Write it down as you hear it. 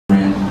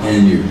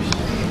10 years.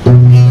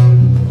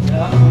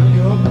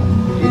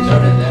 You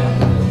turn it down.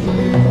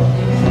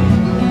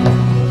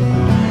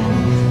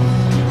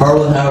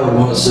 Harlan Howard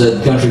once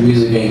said, country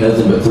music ain't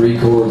nothing but 3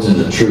 chords and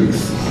the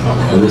truth.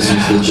 And this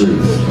is the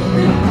truth.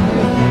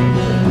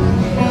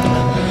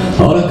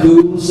 On a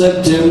cool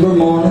September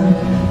morning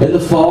in the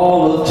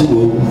fall of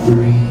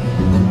 203,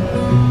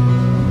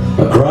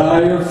 a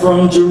crier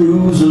from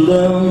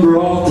Jerusalem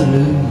brought the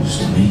news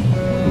to me.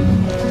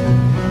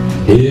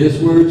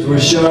 His words were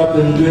sharp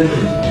and dreaded,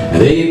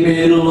 and they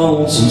made a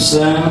lonesome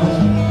sound.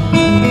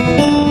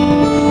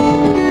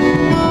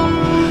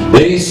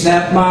 They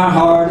snapped my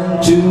heart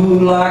in two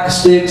like a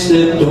stick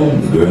stepped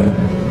on the ground.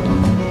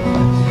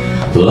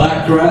 Well,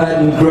 I cried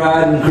and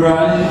cried and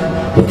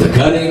cried, but the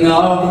cutting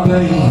of the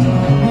pain,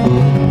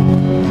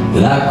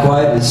 and I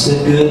quietly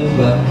said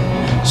goodbye,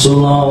 so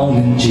long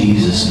in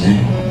Jesus'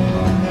 name.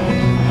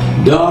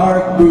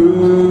 Dark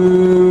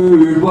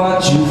bird,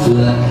 watch you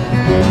fly,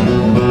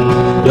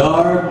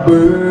 dark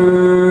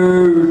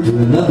bird to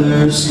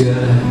another sky.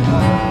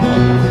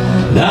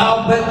 And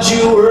I'll bet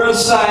you were a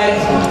sight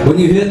when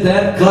you hit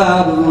that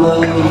cloud of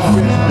love.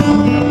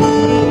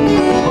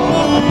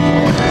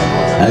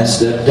 I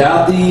stepped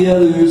out the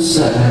other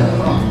side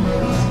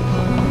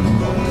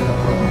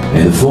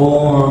in the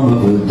form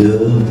of a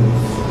dove.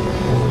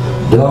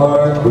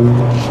 Dark bird,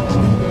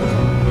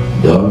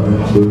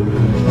 dark bird.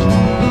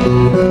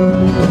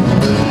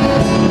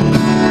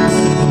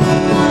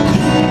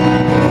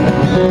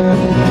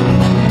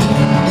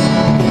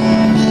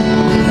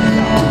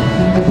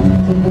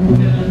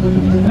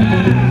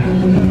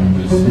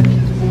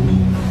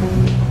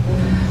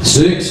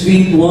 6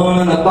 feet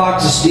 1, a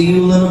box of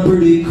steel, and a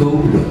pretty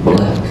coat of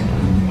black.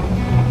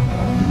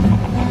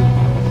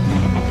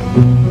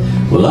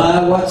 Well,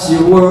 I watch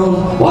your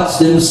world, watch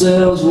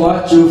themselves,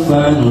 watch your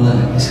final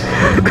act.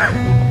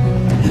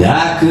 And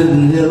I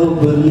couldn't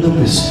help but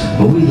notice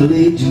when we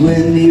laid you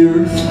in the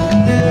earth.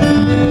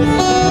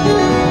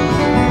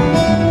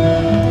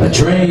 A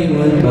train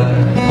went by,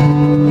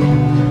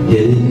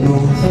 headed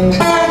north,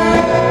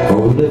 for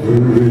whatever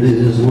it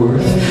is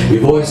worth.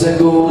 Your voice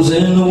echoes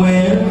in the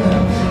wind,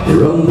 it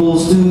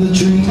rumbles through the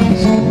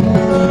trees.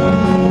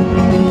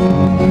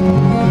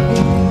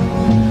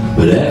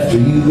 But after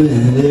you've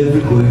been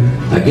everywhere,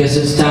 I guess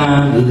it's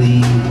time to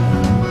leave.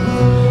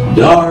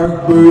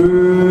 Dark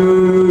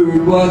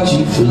bird, watch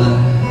you fly,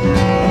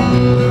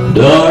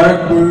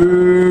 dark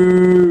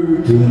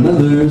bird to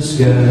another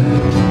sky.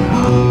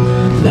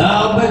 And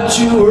I'll bet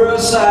you were a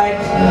sight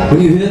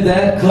when you hit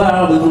that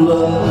cloud of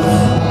love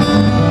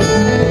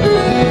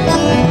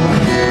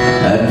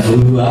and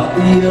flew out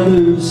the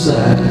other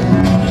side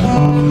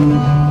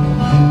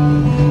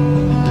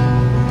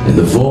in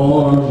the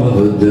form of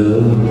a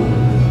dove.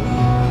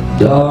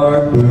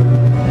 Dark bird,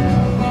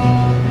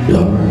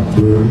 dark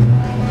bird,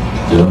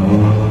 dark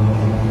bird.